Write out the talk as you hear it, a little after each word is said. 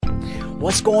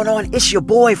What's going on? It's your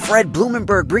boy Fred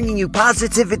Blumenberg bringing you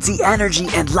positivity, energy,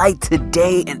 and light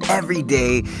today and every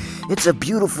day. It's a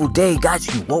beautiful day,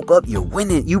 guys. You woke up, you're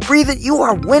winning. You breathe it, you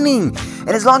are winning. And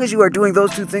as long as you are doing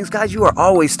those two things, guys, you are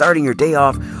always starting your day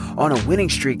off on a winning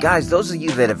streak. Guys, those of you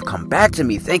that have come back to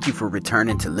me, thank you for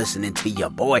returning to listening to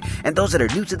your boy. And those that are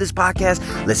new to this podcast,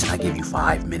 listen, I give you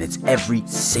 5 minutes every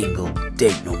single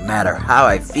day, no matter how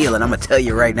I feel. And I'm going to tell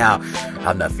you right now,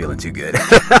 I'm not feeling too good.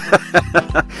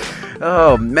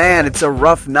 Oh man, it's a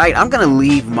rough night. I'm gonna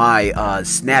leave my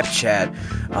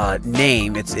Snapchat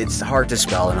name. It's hard to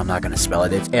spell, and I'm not gonna spell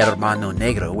it. It's Hermano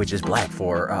Negro, which is black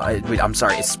for.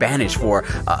 It's Spanish for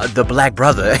the black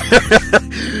brother.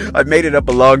 I made it up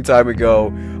a long time ago.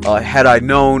 Had I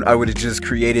known, I would have just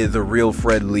created the real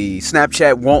Fred Lee.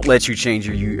 Snapchat won't let you change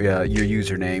your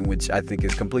username, which I think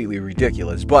is completely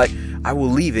ridiculous. But I will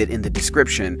leave it in the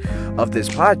description of this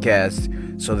podcast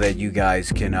so that you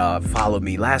guys can follow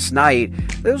me. Last night,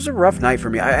 it was a rough night for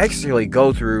me. I actually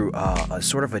go through a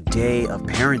sort of a day of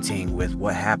parenting with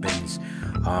what happens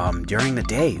during the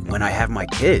day when I have my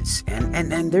kids.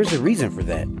 And there's a reason for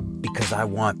that. Because I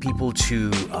want people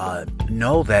to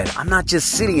know that I'm not just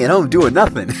sitting at home doing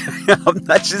nothing. I'm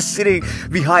not just sitting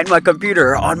behind my computer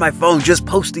or on my phone just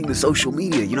posting to social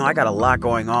media. You know, I got a lot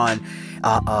going on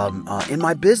in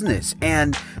my business.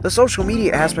 And the social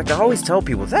media aspect, I always tell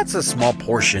people, that's a small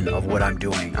portion of what I'm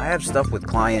doing. I have stuff with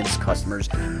clients, customers.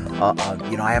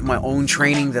 I have my own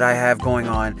training that I have going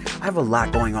on. I have a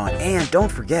lot going on. And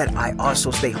don't forget, I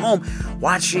also stay home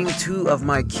watching two of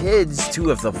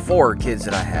the 4 kids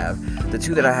that I have. The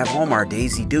 2 that I have home are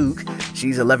Daisy Duke.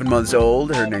 She's 11 months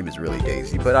old. Her name is really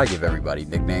Daisy, but I give everybody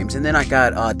nicknames. And then I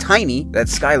got Tiny,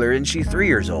 that's Skylar, and she's 3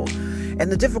 years old.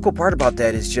 And the difficult part about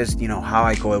that is just, how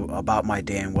I go about my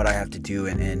day and what I have to do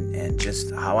and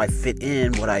just how I fit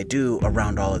in what I do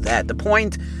around all of that. The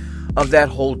point of that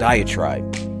whole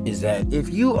diatribe is that if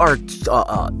you are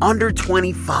under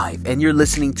 25 and you're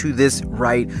listening to this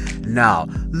right now,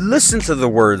 listen to the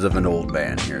words of an old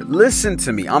man here. Listen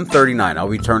to me. I'm 39. I'll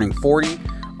be turning 40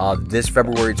 this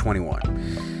February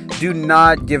 21. Do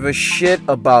not give a shit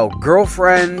about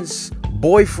girlfriends,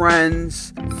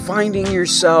 boyfriends, finding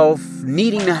yourself,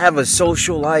 needing to have a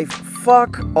social life.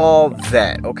 Fuck all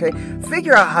that, okay?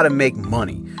 Figure out how to make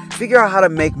money. Figure out how to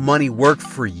make money work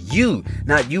for you,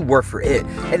 not you work for it.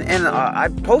 And I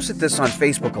posted this on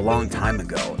Facebook a long time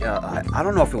ago. I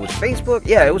don't know if it was Facebook.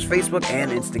 Yeah, it was Facebook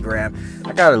and Instagram.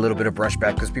 I got a little bit of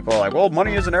brushback because people are like, well,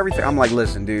 money isn't everything. I'm like,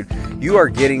 listen, dude, you are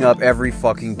getting up every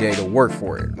fucking day to work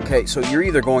for it. Okay, so you're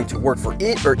either going to work for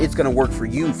it or it's going to work for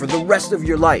you for the rest of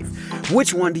your life.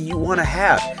 Which one do you want to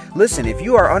have? Listen, if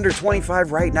you are under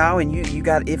 25 right now and you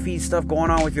got iffy stuff going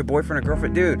on with your boyfriend or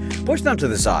girlfriend, dude, push them to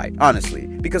the side, honestly.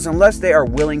 Because unless they are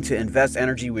willing to invest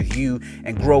energy with you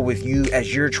and grow with you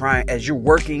as you're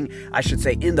working, I should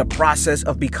say, in the process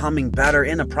of becoming better,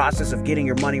 in the process of getting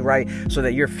your money right so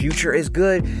that your future is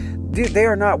good, dude, they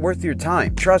are not worth your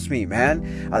time. Trust me,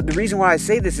 man. The reason why I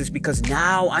say this is because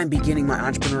now I'm beginning my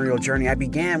entrepreneurial journey. I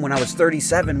began when I was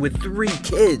 37 with 3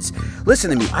 kids. Listen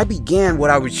to me. I began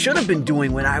what I should have been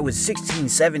doing when I was 16,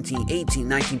 17, 18,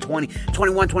 19, 20,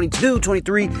 21, 22,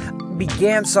 23.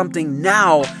 Began something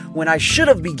now when I should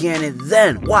have began it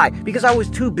then. Why? Because I was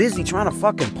too busy trying to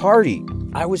fucking party.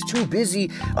 I was too busy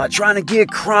trying to get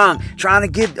crunk, trying to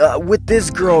get with this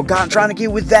girl, trying to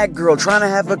get with that girl, trying to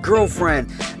have a girlfriend,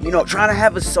 trying to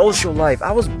have a social life.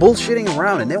 I was bullshitting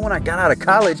around. And then when I got out of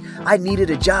college, I needed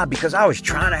a job because I was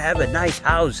trying to have a nice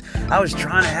house. I was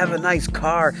trying to have a nice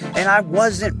car. And I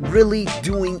wasn't really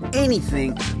doing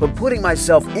anything but putting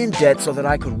myself in debt so that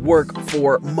I could work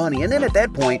for money. And then at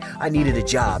that point, I needed a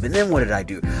job. And then what did I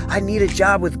do? I need a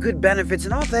job with good benefits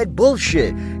and all that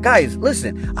bullshit. Guys,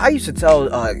 listen, I used to tell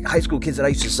high school kids that I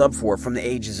used to sub for from the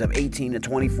ages of 18 to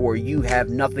 24, you have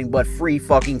nothing but free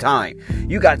fucking time.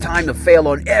 You got time to fail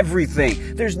on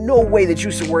everything. There's no way that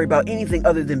you should worry about anything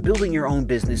other than building your own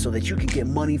business so that you can get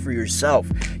money for yourself.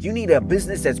 You need a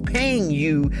business that's paying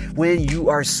you when you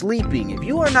are sleeping. If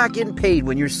you are not getting paid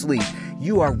when you're asleep,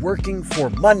 you are working for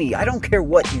money. I don't care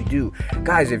what you do.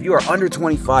 Guys, if you are under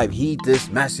 25, heed this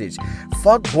message.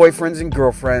 Fuck boyfriends and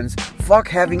girlfriends. Fuck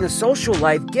having a social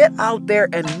life. Get out there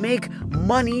and make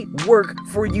money work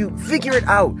for you. Figure it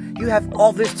out. You have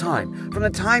all this time. From the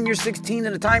time you're 16 to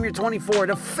the time you're 24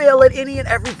 to fail at any and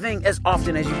everything as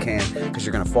often as you can. Because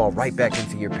you're going to fall right back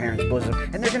into your parents' bosom.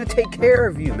 And they're going to take care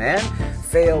of you, man.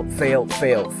 Fail, fail,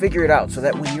 fail. Figure it out so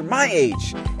that when you're my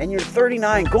age and you're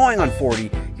 39 going on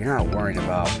 40, you're not worrying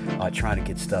about trying to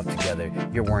get stuff together.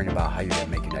 You're worrying about how you're going to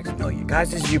make your next million.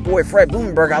 Guys, this is your boy Fred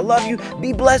Blumenberg. I love you.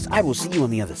 Be blessed. I will see you on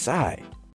the other side.